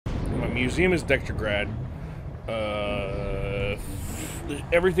museum is Dectagrad.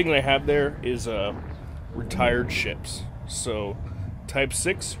 Everything I have there is retired ships. So, Type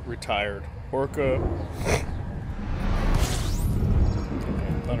 6, retired. Orca.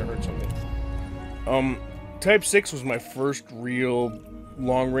 Thought I heard something. Type 6 was my first real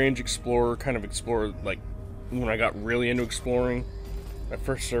long-range explorer, kind of explorer, like, when I got really into exploring. My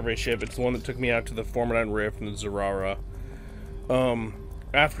first survey ship. It's the one that took me out to the Formidine Rift and the Zerara.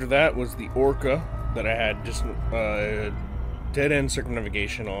 After that was the Orca that I had just dead-end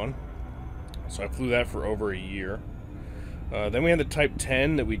circumnavigation on. So I flew that for over a year. Then we had the Type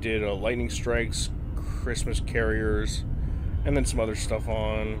 10 that we did lightning strikes, Christmas carriers, and then some other stuff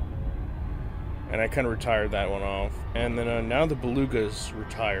on. And I kind of retired that one off. And then now the Beluga's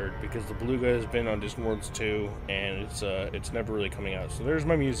retired because the Beluga has been on Distant Worlds 2, and it's never really coming out. So there's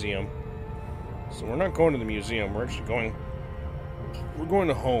my museum. So we're not going to the museum. We're actually going. We're going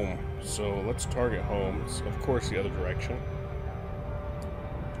to home. So let's target home. It's, of course, the other direction.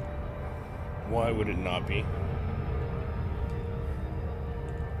 Why would it not be?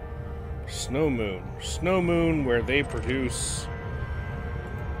 Snow Moon. Snow Moon, where they produce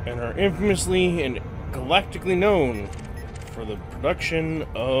and are infamously and galactically known for the production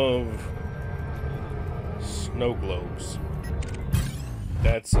of snow globes.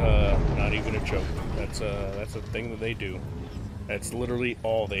 That's not even a joke. That's a thing that they do. That's literally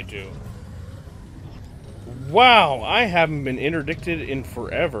all they do. Wow, I haven't been interdicted in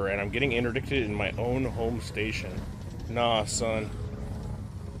forever, and I'm getting interdicted in my own home station. Nah, son.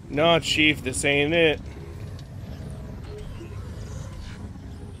 Nah, Chief, this ain't it.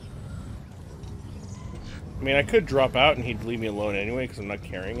 I mean, I could drop out and he'd leave me alone anyway, because I'm not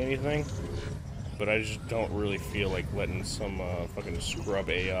carrying anything. But I just don't really feel like letting some fucking scrub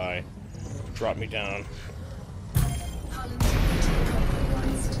AI drop me down.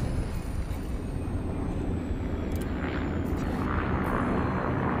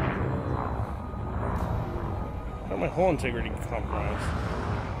 How my whole integrity compromised?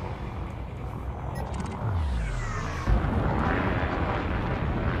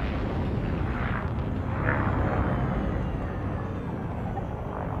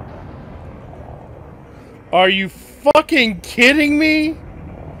 Are you fucking kidding me?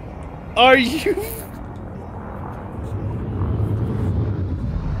 Are you...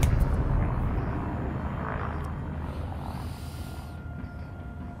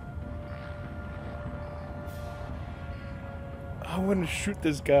 I want to shoot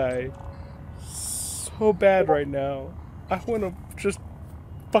this guy so bad right now. I want to just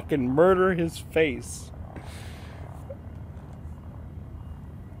fucking murder his face.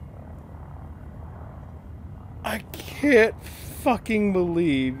 I can't fucking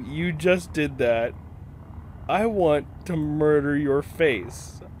believe you just did that. I want to murder your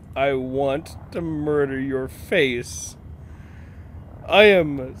face. I want to murder your face. I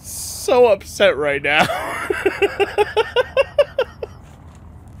am so upset right now.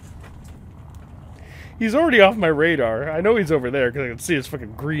 He's already off my radar. I know he's over there because I can see his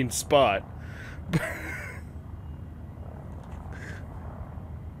fucking green spot.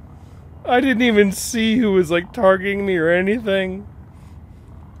 I didn't even see who was, like, targeting me or anything.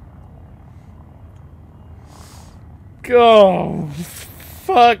 Oh,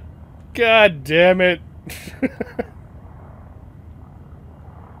 fuck. God damn it.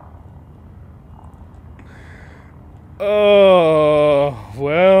 Oh,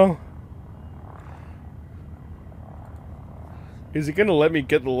 well. Is he gonna let me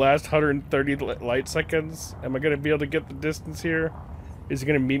get the last 130 light seconds? Am I gonna be able to get the distance here? Is he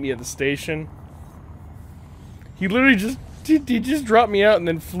gonna meet me at the station? He literally just he just dropped me out and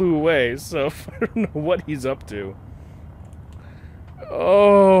then flew away, so I don't know what he's up to.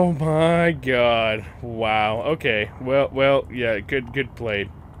 Oh my god. Wow. Okay. Well, yeah, good play.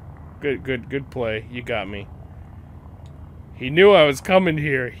 Good play. You got me. He knew I was coming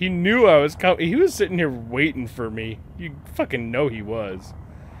here. He knew I was coming. He was sitting here waiting for me. You fucking know he was.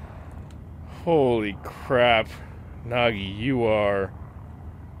 Holy crap. Nagi, you are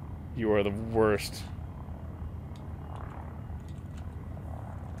the worst.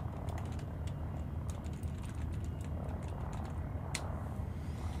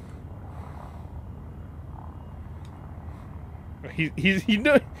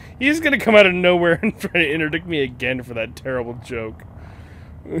 He's gonna come out of nowhere and try to interdict me again for that terrible joke.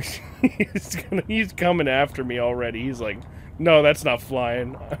 He's coming after me already. He's like, no, that's not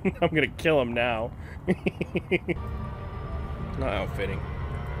flying. I'm gonna kill him now. Not outfitting.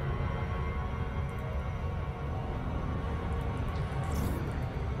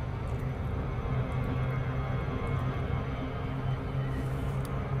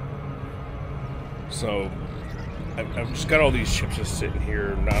 So I've just got all these ships just sitting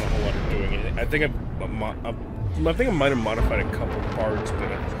here, not a whole lot of doing anything. I think I might have modified a couple parts,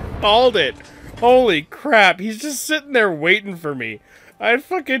 but I called it. Holy crap! He's just sitting there waiting for me. I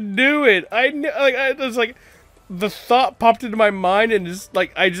fucking knew it. I knew. Like, it was like the thought popped into my mind, and just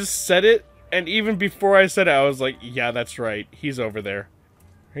like I just said it. And even before I said it, I was like, "Yeah, that's right. He's over there.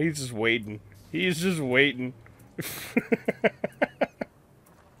 He's just waiting. He's just waiting."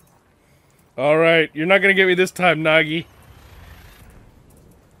 All right, you're not gonna get me this time, Nagi.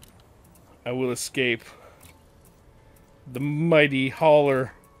 I will escape. The mighty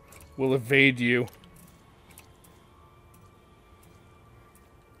hauler will evade you.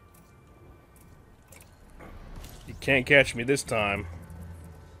 You can't catch me this time.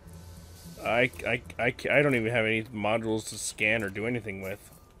 I don't even have any modules to scan or do anything with.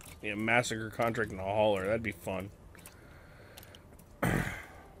 Yeah, massacre contract and a hauler. That'd be fun.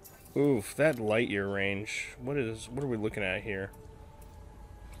 Oof, that light year range. What are we looking at here?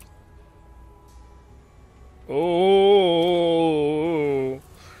 Oh,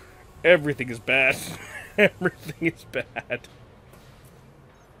 everything is bad. Everything is bad.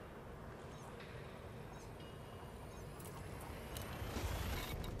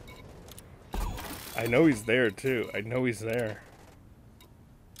 I know he's there too. I know he's there.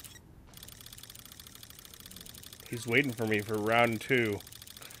 He's waiting for me for round 2.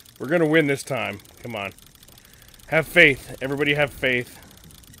 We're gonna win this time. Come on. Have faith. Everybody have faith.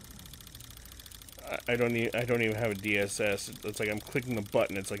 I don't even have a DSS. It's like I'm clicking the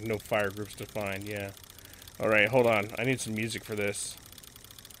button. It's like no fire groups defined. Yeah. Alright, hold on. I need some music for this.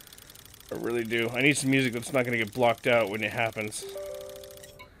 I really do. I need some music that's not gonna get blocked out when it happens.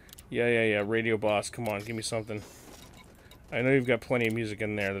 Yeah. Radio boss, come on, give me something. I know you've got plenty of music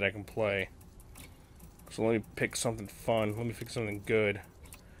in there that I can play. So let me pick something fun. Let me pick something good.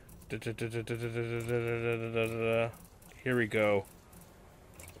 Here we go.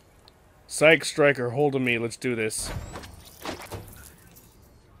 Psych Striker, hold of me. Let's do this.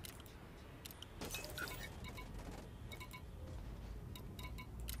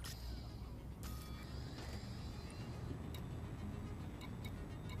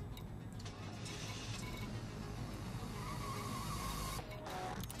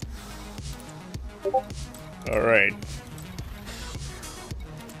 All right.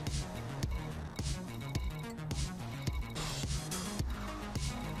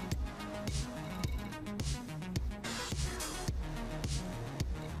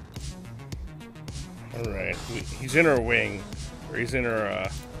 All right. He's in our wing, or he's in our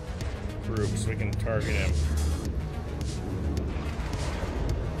group, so we can target him.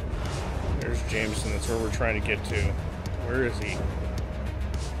 There's Jameson. That's where we're trying to get to. Where is he?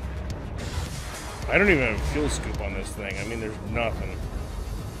 I don't even have a fuel scoop on this thing. I mean, there's nothing.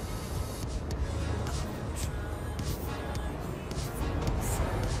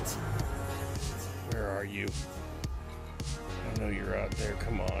 Where are you? I know you're out there.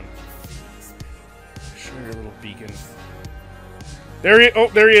 Come on. Show your little beacon. There he is. Oh,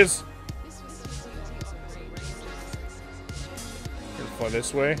 there he is. Gonna fly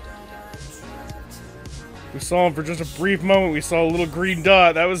this way. We saw him for just a brief moment. We saw a little green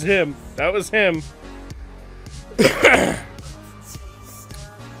dot. That was him. That was him. Well,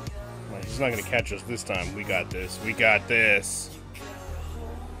 he's not gonna catch us this time. We got this. We got this.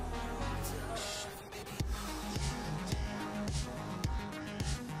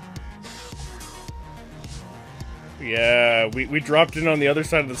 Yeah, we dropped in on the other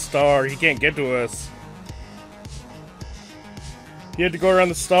side of the star. He can't get to us. He had to go around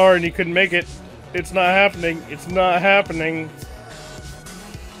the star and he couldn't make it. It's not happening. It's not happening.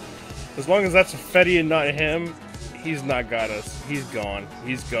 As long as that's a Fetty and not him, he's not got us. He's gone.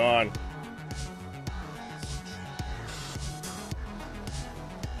 He's gone.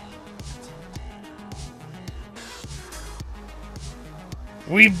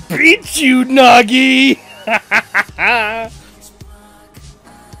 We beat you, Nagi! I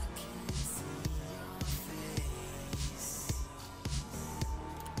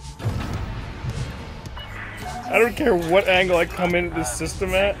don't care what angle I come into this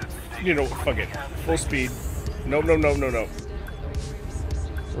system at. You know, fuck it. Full speed. Nope, nope, nope, nope, nope.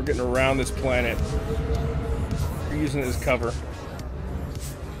 We're getting around this planet. We're using it as cover.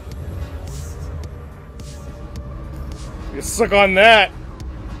 You suck on that.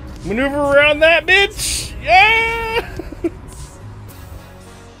 Maneuver around that, bitch! Yeah!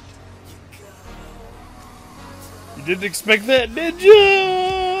 You didn't expect that, did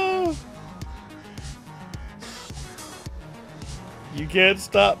ya? You can't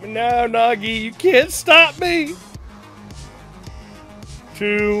stop me now, Nagi. You can't stop me.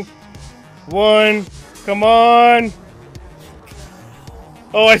 2, One. Come on.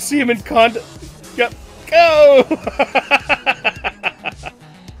 Oh, I see him in contact. Yep. Go!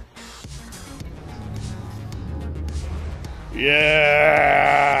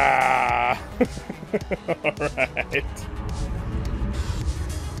 Yeah! Alright.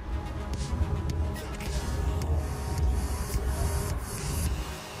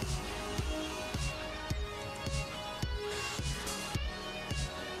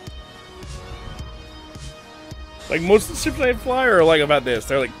 Like, most of the ships I fly are like about this.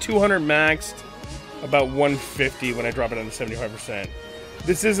 They're like 200 maxed, about 150 when I drop it down to 75%.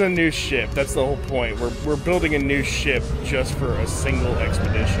 This is a new ship. That's the whole point. We're building a new ship just for a single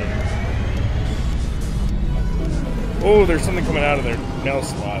expedition. Oh, there's something coming out of their nail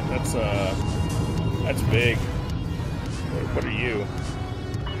slot. That's big. What are you?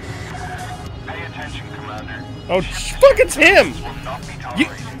 Pay attention, Commander. Oh, fuck! It's him.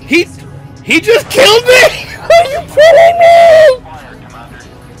 He just killed me. Are you kidding me?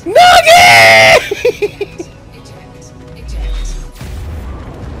 Nugget!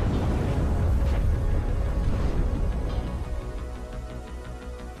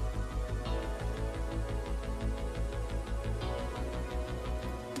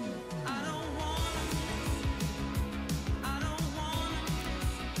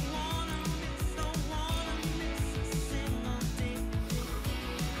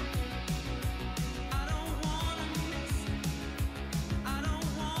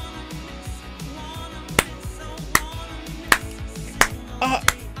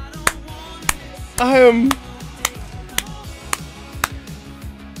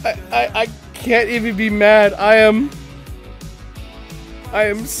 I can't even be mad. I am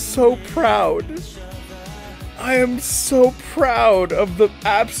so proud. I am so proud of the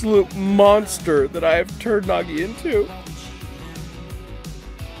absolute monster that I have turned Nagi into.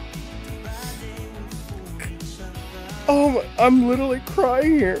 Oh, I'm literally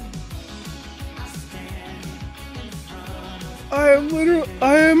crying here. I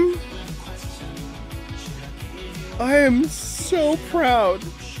am so proud.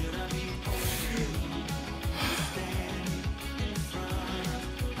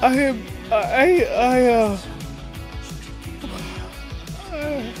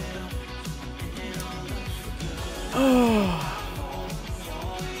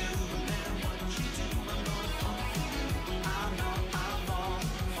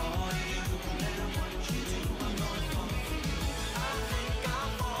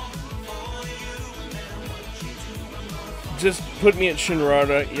 Just put me at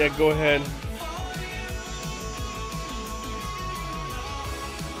Shinrada. Yeah, go ahead.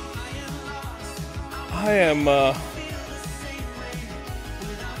 I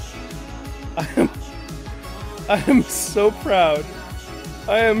am so proud.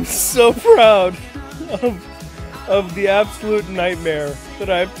 I am so proud of the absolute nightmare that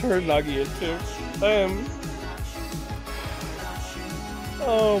I have turned Nagi into. I am.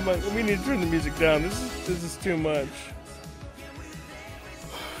 Oh my! We need to turn the music down. This is too much.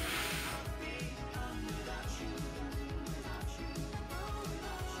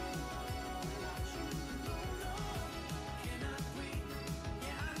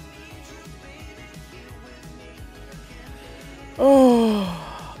 Oh,